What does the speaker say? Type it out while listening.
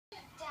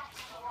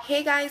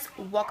Hey guys,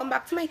 welcome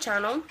back to my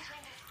channel.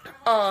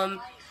 I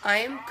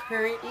am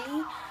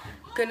currently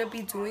gonna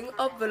be doing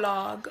a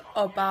vlog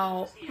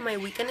about my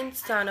weekend in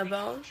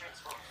Sanibel.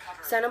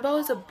 Sanibel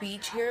is a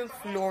beach here in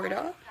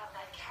Florida,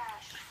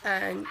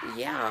 and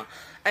yeah,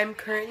 I'm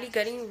currently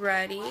getting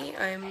ready.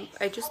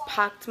 I just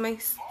packed my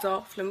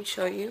stuff. Let me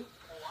show you.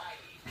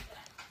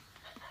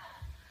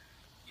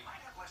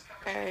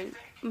 And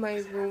my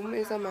room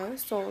is a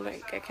mess, so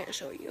like I can't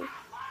show you.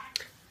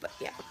 But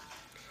yeah.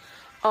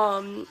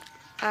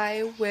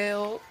 I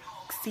will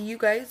see you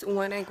guys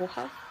when I go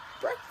have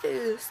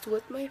breakfast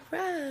with my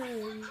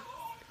friends.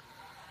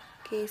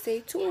 Okay, stay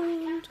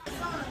tuned.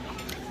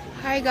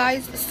 Hi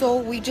guys, so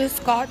we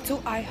just got to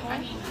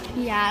IHOP.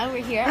 Yeah,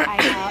 we're here at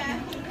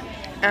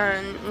IHOP.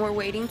 And we're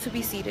waiting to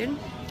be seated.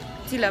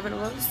 It's 11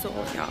 of us, so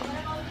yeah.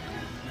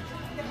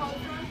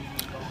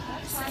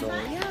 So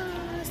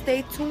yeah,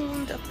 stay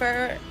tuned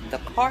for the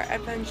car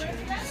adventures.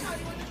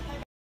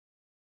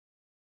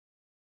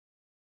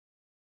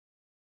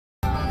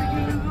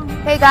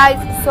 Hey guys,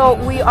 so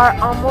we are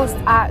almost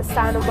at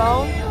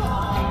Sanibel.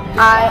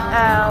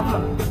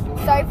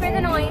 Sorry for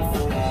the noise.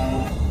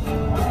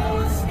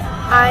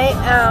 I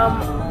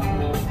am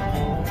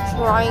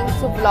trying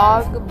to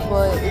vlog,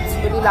 but it's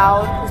really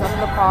loud because I'm in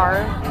the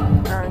car.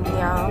 And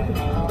yeah,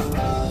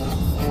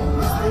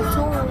 stay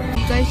tuned.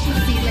 You guys should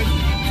see like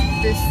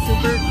this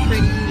super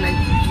pretty like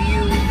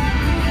view.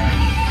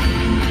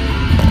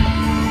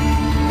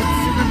 It's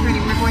super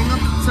pretty. We're going up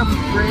some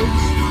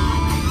bridge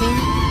thing,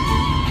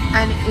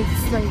 and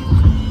it's like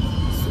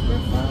super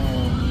fun.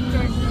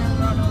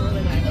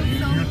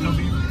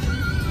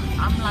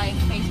 I'm like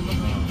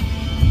Facebooking.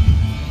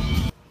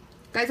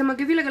 Guys, I'm gonna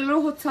give you like a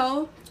little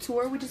hotel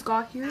tour. We just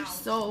got here,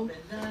 so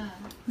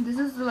this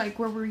is like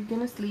where we're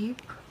gonna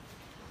sleep.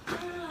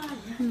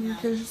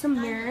 There's just a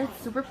mirror.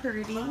 It's super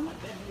pretty.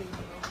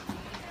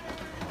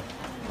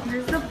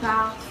 Here's the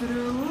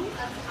bathroom.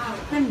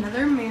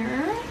 Another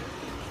mirror.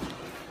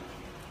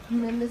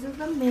 And then this is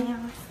the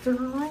master.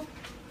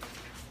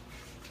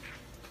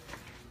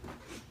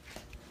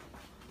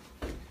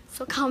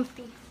 So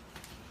comfy.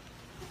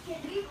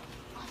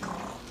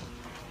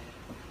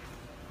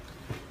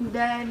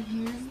 Then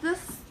here's the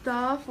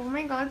stuff. Oh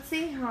my god,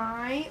 say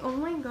hi. Oh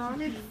my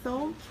god, it's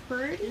so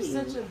pretty.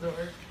 You're such a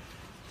dork.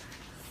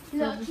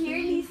 Look here,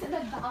 Lisa,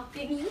 the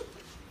balcony.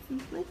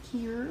 Look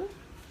here.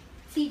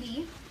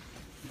 TV.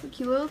 It's a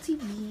cute little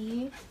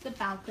TV. The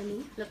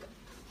balcony. Look,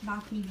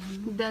 balcony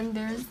view. Then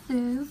there's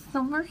this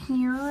over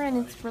here, and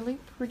it's really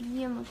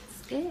pretty, and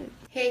that's it.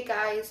 Hey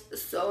guys,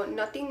 so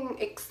nothing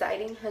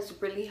exciting has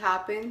really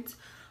happened.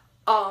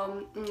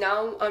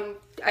 Now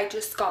I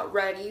just got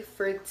ready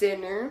for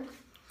dinner,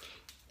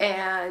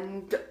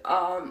 and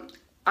I'm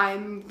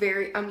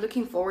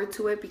looking forward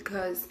to it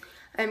because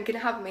I'm gonna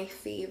have my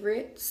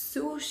favorite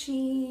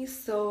sushi.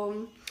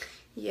 So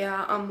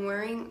yeah, I'm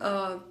wearing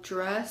a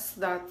dress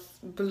that's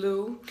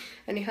blue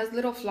and it has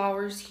little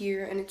flowers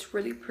here, and it's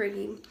really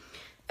pretty.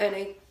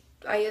 And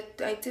I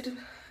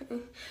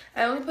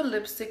only put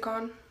lipstick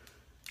on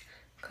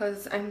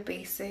because I'm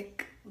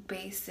basic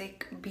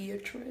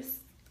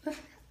Beatriz.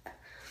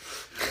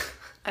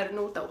 I don't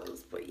know what that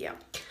was, but yeah.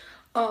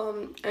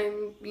 I'm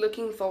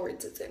looking forward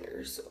to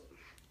dinner, so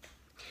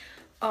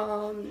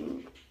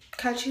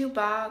catch you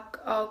back.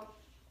 I'll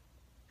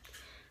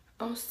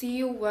see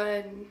you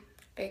when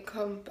I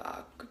come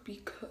back,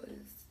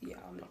 because yeah,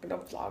 I'm not gonna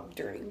vlog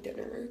during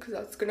dinner because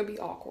that's gonna be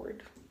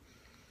awkward.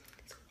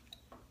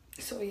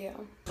 So yeah,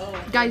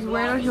 guys, we're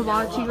at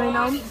Hibachi right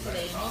now,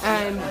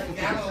 and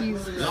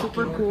he's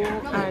super cool,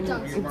 and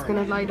it's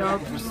gonna light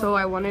up, so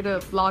I wanted to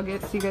vlog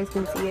it so you guys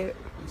can see it.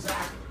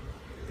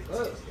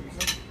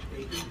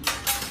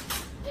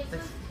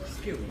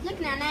 Look,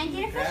 Nana, I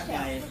did a fish dip.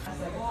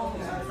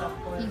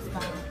 He's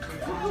fine.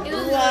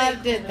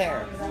 Loved it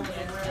there.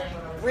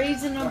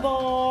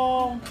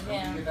 Reasonable.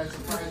 Yeah. Look,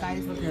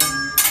 guys, look.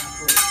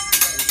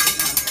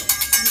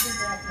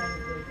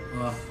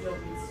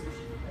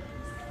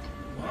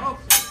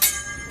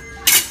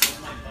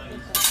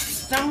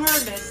 Don't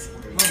hurt us.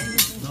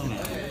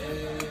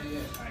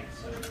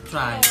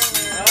 Try.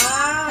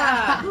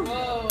 Ah. A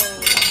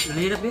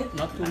little bit,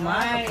 not too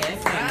much. Okay,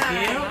 thank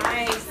you.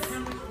 Nice.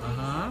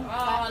 Uh-huh.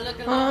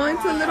 Oh,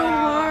 it's a little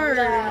hard.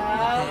 Okay,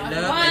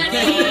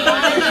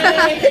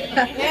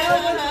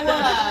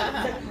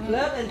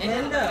 love and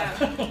tender.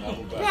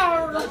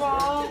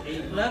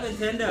 Love and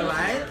tender,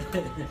 right?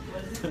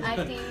 I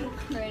think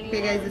pretty.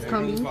 Okay, guys, it's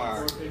coming.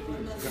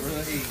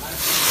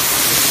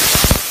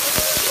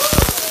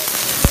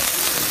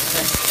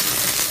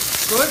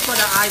 Good for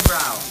the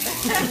eyebrow.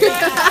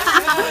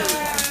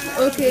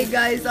 Okay,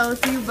 guys, I'll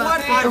see you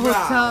back at the eyebrow?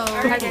 hotel.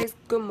 Hi guys,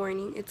 good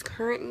morning. It's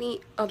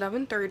currently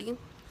 11:30,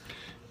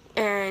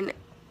 and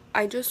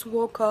I just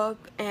woke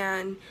up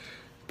and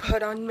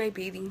put on my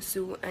bathing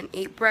suit and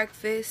ate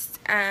breakfast,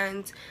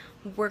 and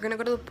we're gonna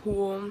go to the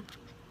pool,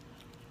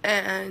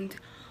 and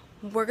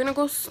we're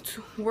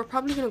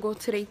probably gonna go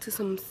today to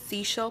some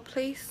seashell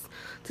place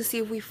to see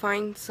if we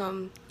find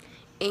some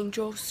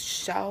angel's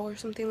shell or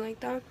something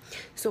like that,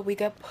 so we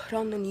get put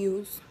on the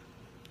news.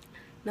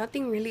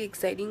 nothing really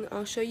exciting.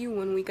 I'll show you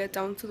when we get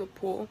down to the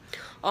pool.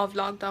 I'll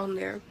vlog down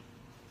there.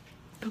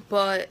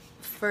 But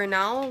for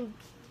now,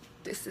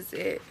 this is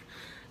it.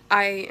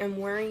 I am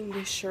wearing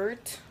this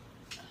shirt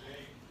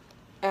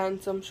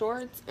and some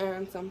shorts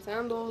and some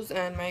sandals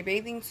and my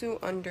bathing suit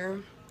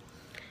under.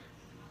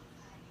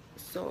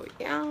 So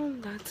yeah,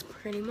 that's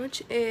pretty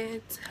much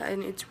it.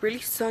 And it's really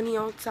sunny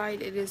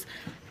outside. It is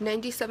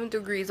 97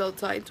 degrees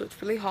outside, so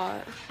it's really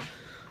hot.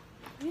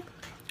 Yeah.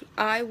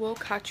 I will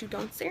catch you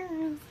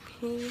downstairs.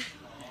 Okay,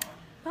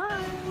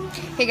 bye.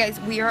 Hey guys,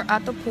 we are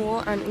at the pool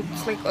and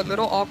it's like a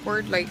little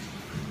awkward like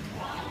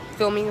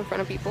filming in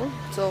front of people.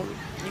 So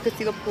you can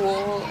see the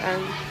pool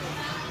and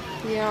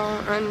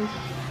yeah, and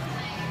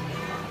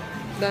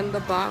then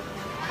the back,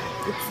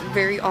 it's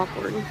very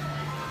awkward.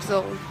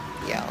 So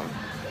yeah,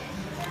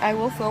 I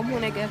will film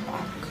when I get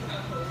back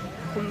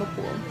from the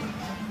pool.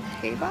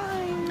 Okay,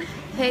 bye.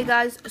 Hey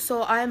guys,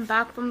 so I am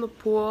back from the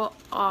pool.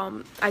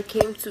 I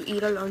came to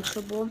eat a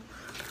Lunchable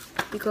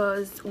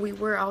because we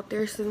were out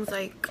there since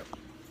like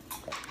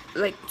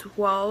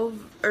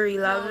 12 or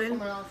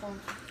 11,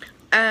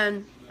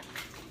 and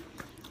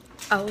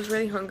I was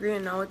really hungry,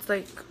 and now it's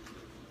like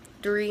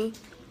 3.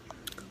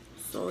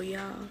 So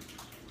yeah,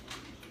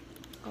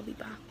 I'll be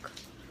back.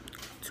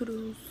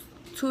 Toodles.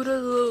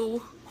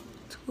 Toodaloo.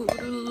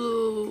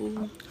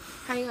 Toodaloo.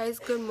 Hi guys,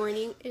 good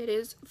morning. It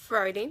is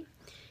Friday.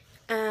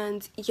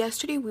 And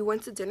yesterday we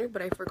went to dinner,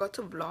 but I forgot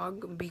to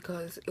vlog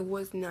because it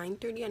was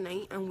 9:30 at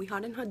night and we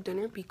hadn't had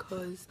dinner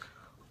because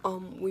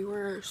we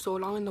were so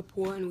long in the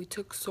pool and we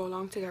took so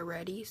long to get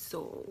ready.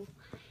 So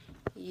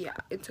yeah,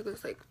 it took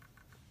us like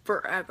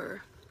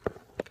forever.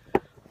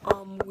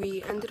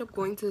 We ended up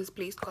going to this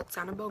place called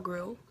Sanibel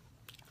Grill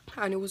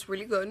and it was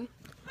really good.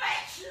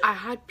 I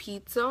had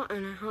pizza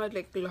and I had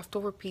like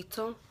leftover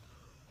pizza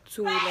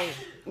to like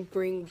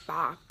bring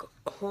back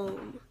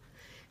home.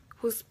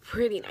 It was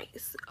pretty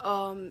nice.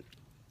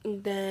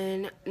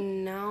 Then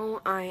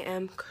now I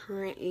am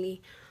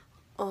currently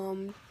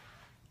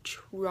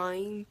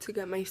trying to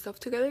get my stuff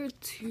together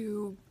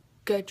to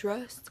get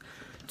dressed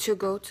to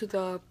go to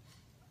the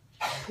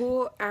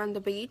pool and the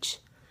beach.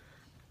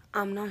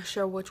 I'm not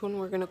sure which one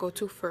we're gonna go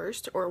to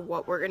first or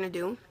what we're gonna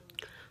do,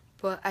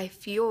 but I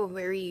feel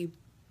very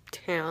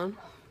tan,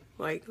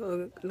 like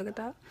look at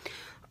that,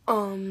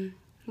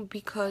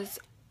 because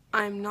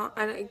I'm not,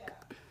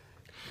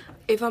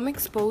 if I'm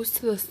exposed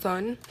to the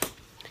sun,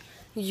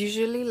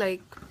 usually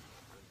like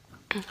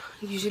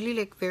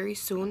very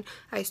soon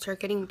I start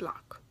getting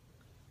black,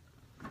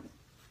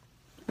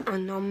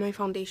 and now my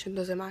foundation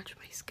doesn't match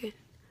my skin.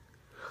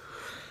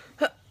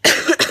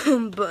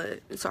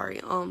 But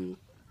sorry,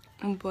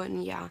 but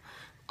yeah,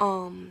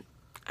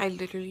 I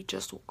literally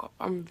just woke up.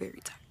 I'm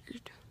very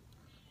tired.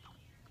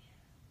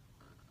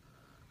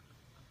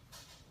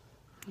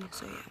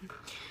 Yes, I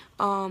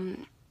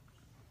am.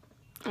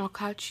 I'll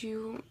catch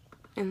you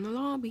in the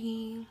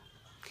lobby.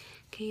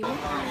 Okay, bye.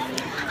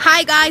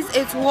 Hi guys,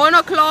 it's 1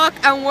 o'clock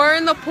and we're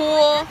in the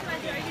pool.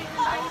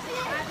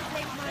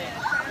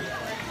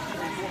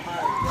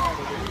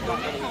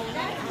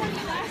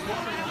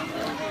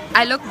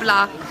 I look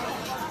black.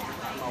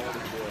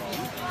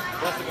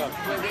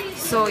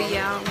 So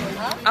yeah,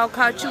 I'll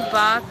catch you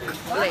back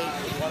like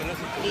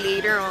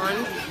later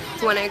on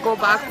when I go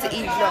back to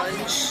eat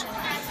lunch.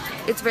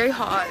 It's very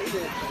hot.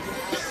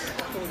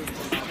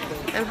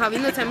 I'm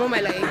having the time of my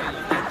life.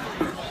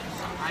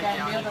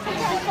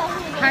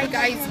 Hi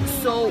guys,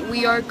 so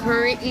we are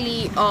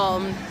currently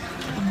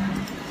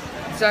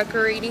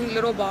decorating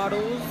little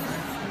bottles.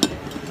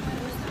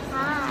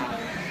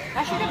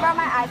 I should have brought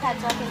my iPad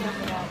so I can look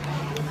it up.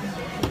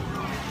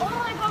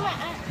 Oh, I got my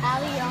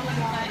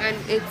and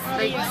it's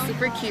like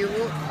super cute.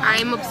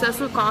 I'm obsessed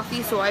with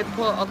coffee, so I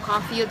put a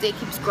coffee a day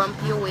keeps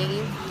grumpy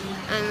away,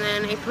 and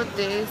then I put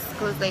this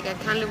because like I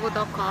can't live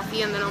without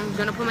coffee, and then I'm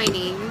gonna put my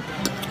name.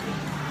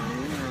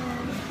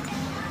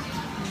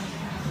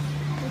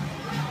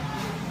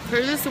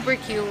 Hers is super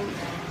cute.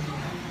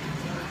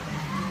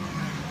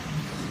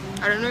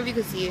 I don't know if you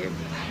can see it.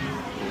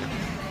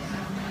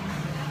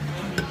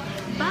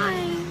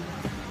 Bye.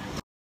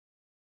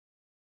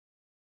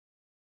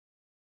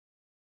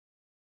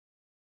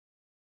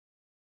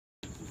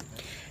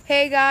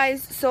 Hey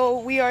guys, so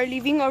we are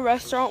leaving a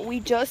restaurant we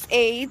just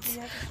ate.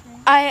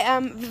 I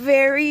am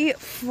very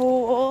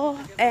full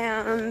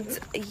and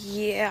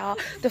yeah,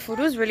 the food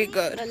was really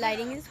good. The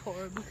lighting is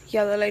horrible.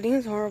 Yeah, the lighting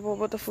is horrible,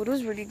 but the food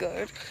was really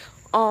good.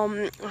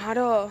 I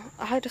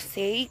had a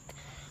steak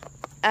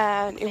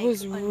and it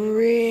was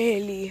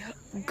really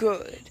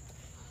good.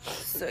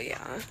 So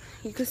yeah,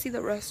 you can see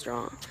the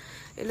restaurant.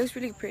 It looks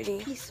really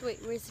pretty. Wait,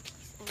 where's the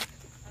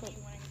piece?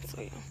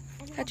 So yeah,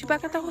 catch you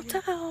back at the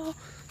hotel.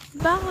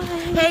 Bye.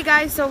 Hey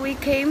guys, so we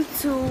came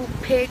to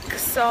pick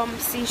some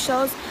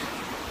seashells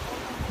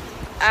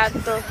at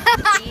the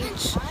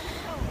beach.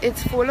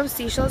 It's full of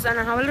seashells and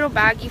I have a little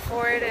baggie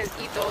for it and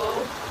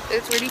todo.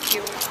 It's really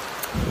cute.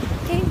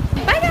 Okay,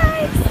 bye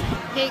guys.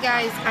 Hey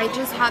guys, I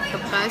just had the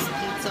best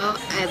pizza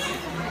and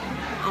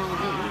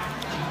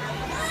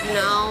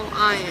now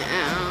I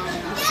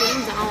am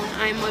sitting down.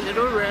 I'm a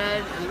little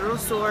red, a little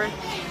sore,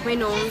 my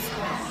nose.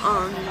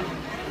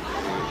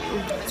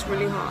 It's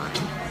really hot.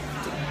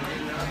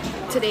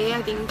 Today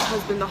I think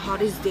has been the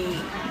hottest day.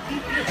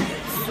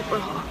 It's super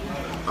hot.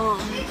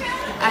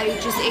 I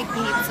just ate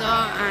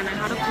pizza and I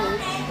had a Coke.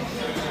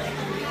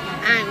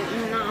 And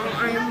now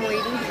I am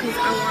waiting because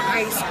I want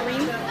ice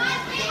cream.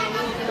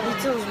 The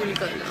pizza was really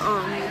good.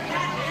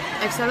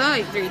 I've said that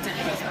like 3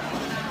 times.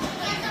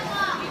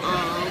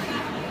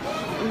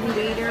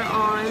 Later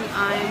on,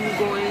 I'm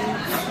going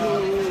to.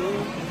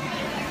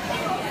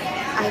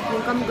 I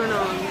think I'm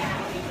gonna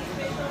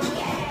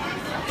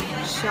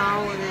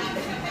shower,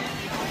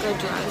 get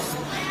dressed.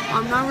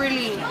 I'm not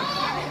really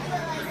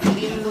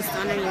feeling the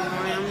sun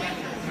anymore.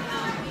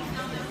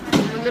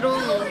 I'm a little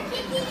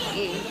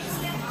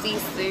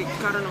seasick.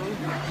 I don't know.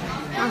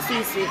 Not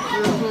seasick, a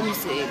little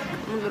homesick.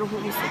 I'm a little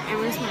homesick. I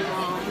miss my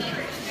mom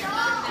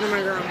and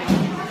my grandma.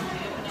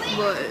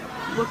 But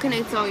what can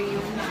I tell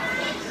you?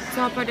 It's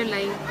all part of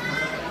life.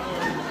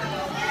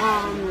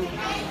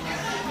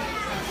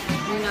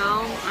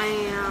 Now I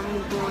am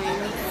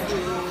going to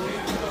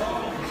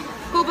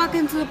go back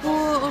into the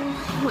pool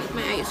with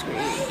my ice cream.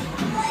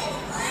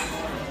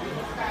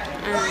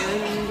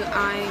 And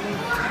I'm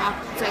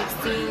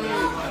texting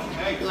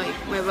like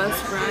my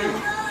best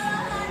friend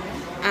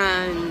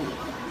and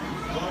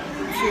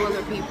 2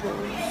 other people.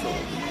 So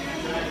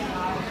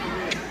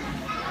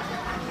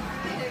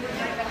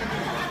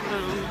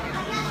I'm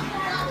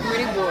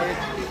really bored.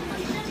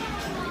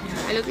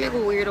 I look like a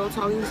weirdo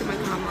talking to my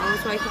camera,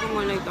 so I keep on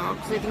going like that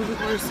because I think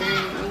people are staring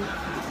at me.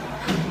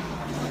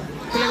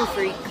 I feel like a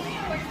freak.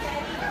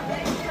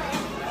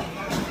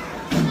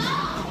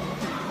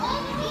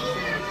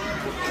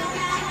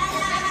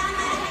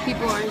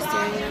 People are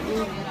staring at me.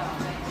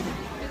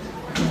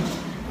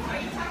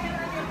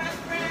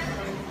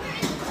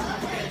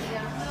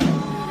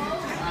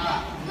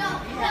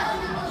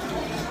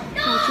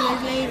 Talk to you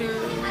guys later.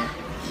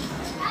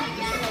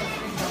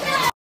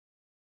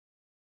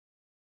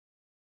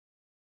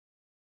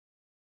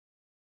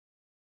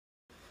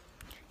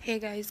 Hey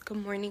guys, good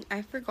morning.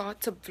 I forgot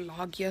to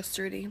vlog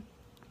yesterday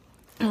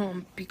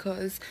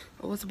because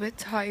I was a bit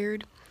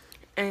tired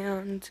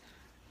and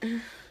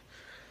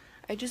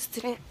I just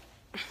didn't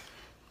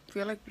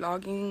feel like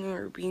vlogging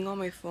or being on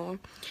my phone.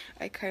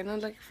 I kind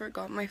of like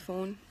forgot my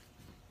phone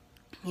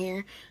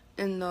here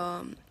in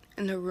the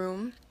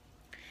room,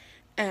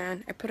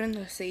 and I put it in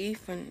the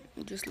safe and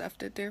just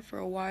left it there for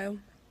a while.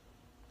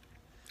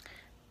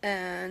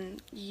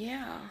 And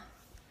yeah,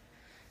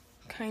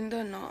 kind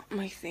of not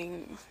my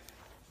thing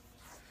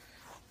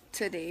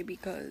today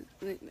because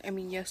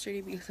yesterday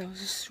because I was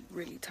just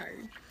really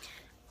tired.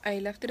 I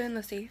left it in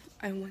the safe.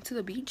 I went to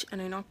the beach and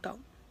I knocked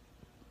out,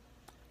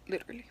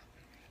 literally.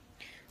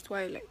 That's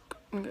why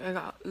I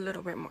got a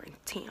little bit more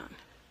tan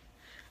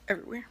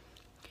everywhere.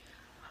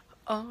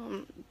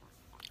 Other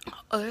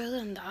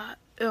than that,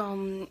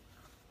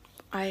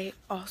 I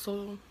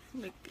also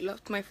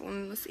left my phone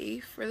in the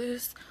safe for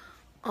this.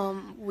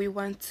 We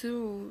went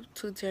to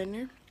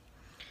dinner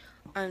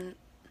and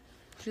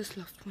just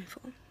left my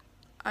phone.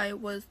 I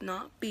was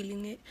not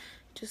feeling it,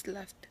 just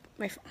left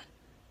my phone.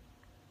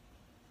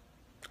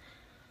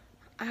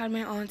 I had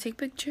my aunt take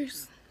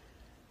pictures.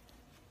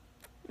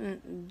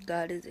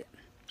 That is it.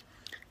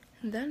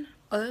 And then,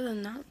 other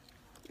than that,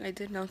 I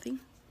did nothing.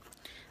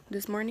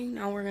 This morning,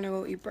 now we're gonna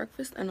go eat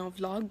breakfast and I'll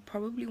vlog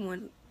probably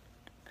when.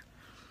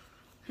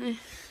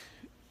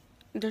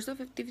 There's a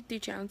 50-50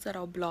 chance that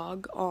I'll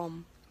vlog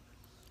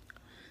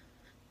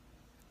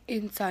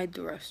inside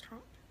the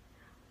restaurant.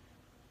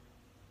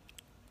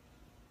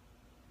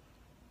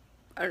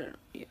 I don't know.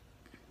 Yeah,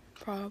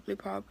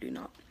 probably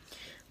not.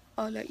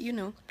 I'll let you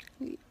know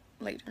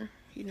later.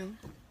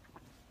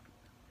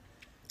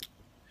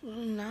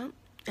 Now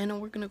I know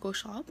we're gonna go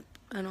shop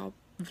and I'll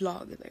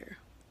vlog there.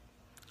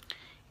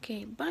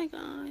 Okay, bye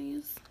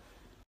guys.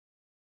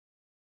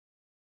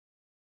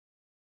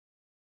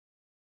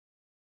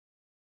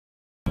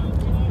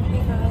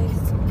 Hey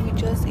guys, we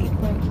just ate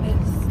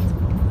breakfast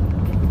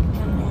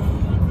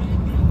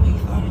and we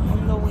are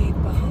on the way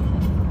back.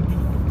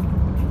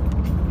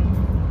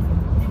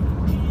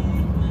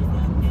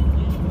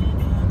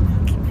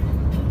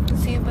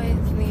 See you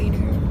guys later.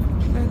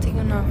 I'm gonna take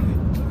a nap.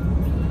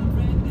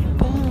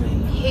 Bye.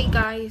 Hey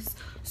guys,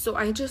 so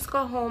I just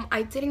got home.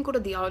 I didn't go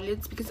to the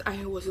outlets because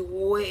I was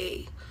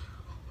way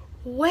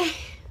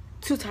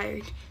too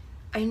tired.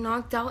 I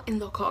knocked out in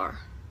the car.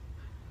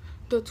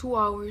 The 2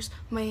 hours.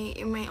 My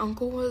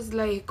uncle was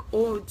like,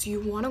 oh, do you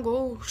want to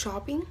go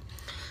shopping?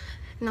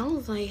 And I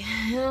was like,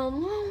 hell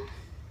no.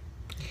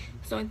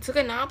 So I took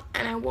a nap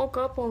and I woke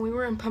up when we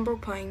were in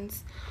Pembroke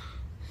Pines.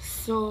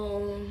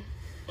 So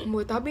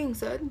with that being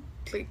said,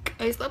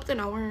 I slept an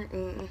hour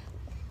and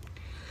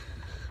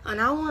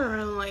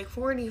like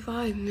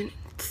 45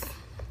 minutes.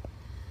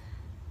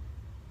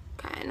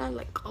 Kind of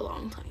like a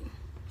long time.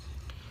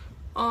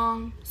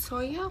 So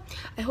yeah,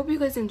 I hope you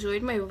guys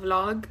enjoyed my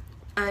vlog.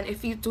 And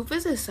if you do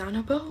visit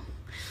Sanibel,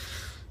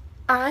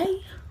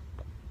 I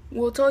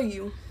will tell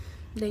you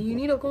that you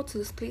need to go to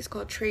this place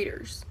called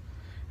Traders.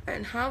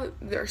 and have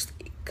their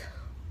steak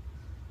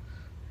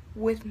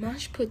with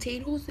mashed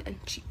potatoes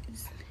and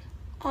cheese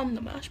on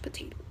the mashed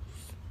potatoes.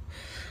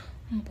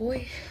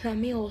 Boy, that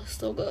meal was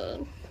so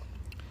good.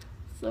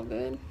 So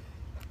good.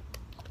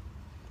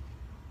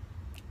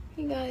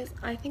 Hey guys,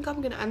 I think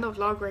I'm gonna end the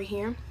vlog right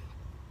here.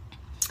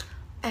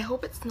 I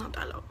hope it's not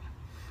that long,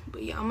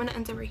 but yeah, I'm gonna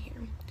end it right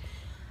here.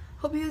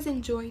 Hope you guys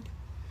enjoyed.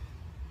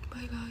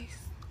 Bye guys.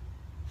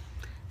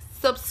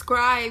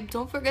 Subscribe.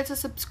 Don't forget to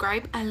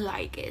subscribe and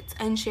like it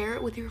and share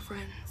it with your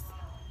friends.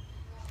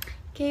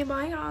 Okay,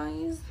 bye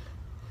guys.